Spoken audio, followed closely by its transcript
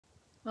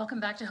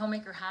Welcome back to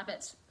Homemaker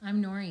Habits. I'm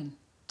Noreen.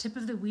 Tip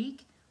of the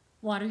week,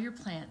 water your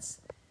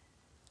plants.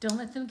 Don't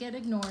let them get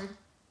ignored.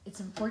 It's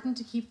important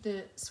to keep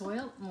the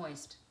soil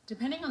moist.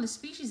 Depending on the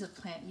species of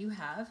plant you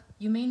have,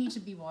 you may need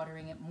to be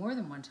watering it more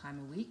than one time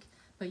a week,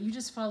 but you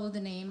just follow the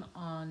name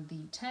on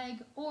the tag,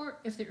 or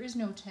if there is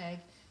no tag,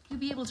 you'll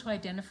be able to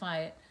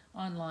identify it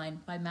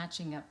online by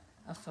matching up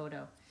a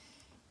photo.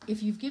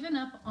 If you've given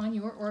up on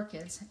your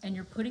orchids and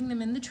you're putting them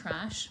in the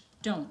trash,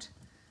 don't.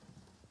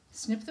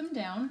 Snip them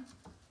down.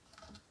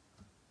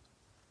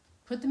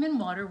 Put them in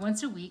water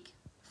once a week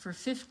for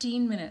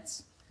 15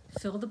 minutes.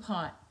 Fill the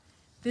pot.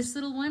 This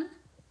little one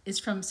is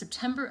from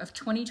September of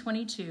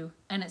 2022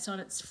 and it's on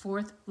its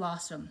 4th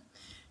blossom.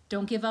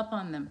 Don't give up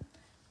on them.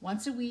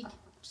 Once a week,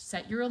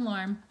 set your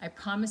alarm. I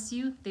promise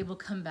you they will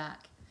come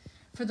back.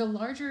 For the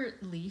larger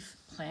leaf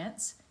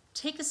plants,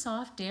 take a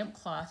soft damp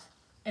cloth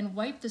and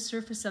wipe the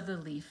surface of the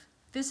leaf.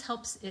 This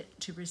helps it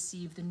to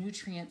receive the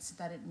nutrients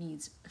that it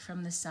needs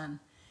from the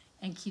sun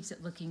and keeps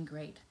it looking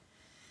great.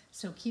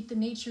 So keep the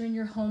nature in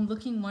your home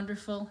looking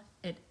wonderful.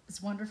 It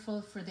is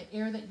wonderful for the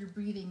air that you're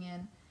breathing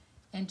in,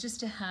 and just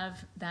to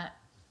have that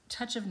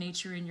touch of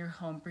nature in your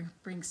home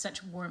brings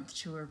such warmth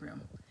to a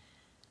room.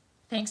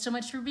 Thanks so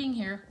much for being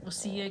here. We'll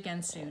see you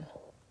again soon.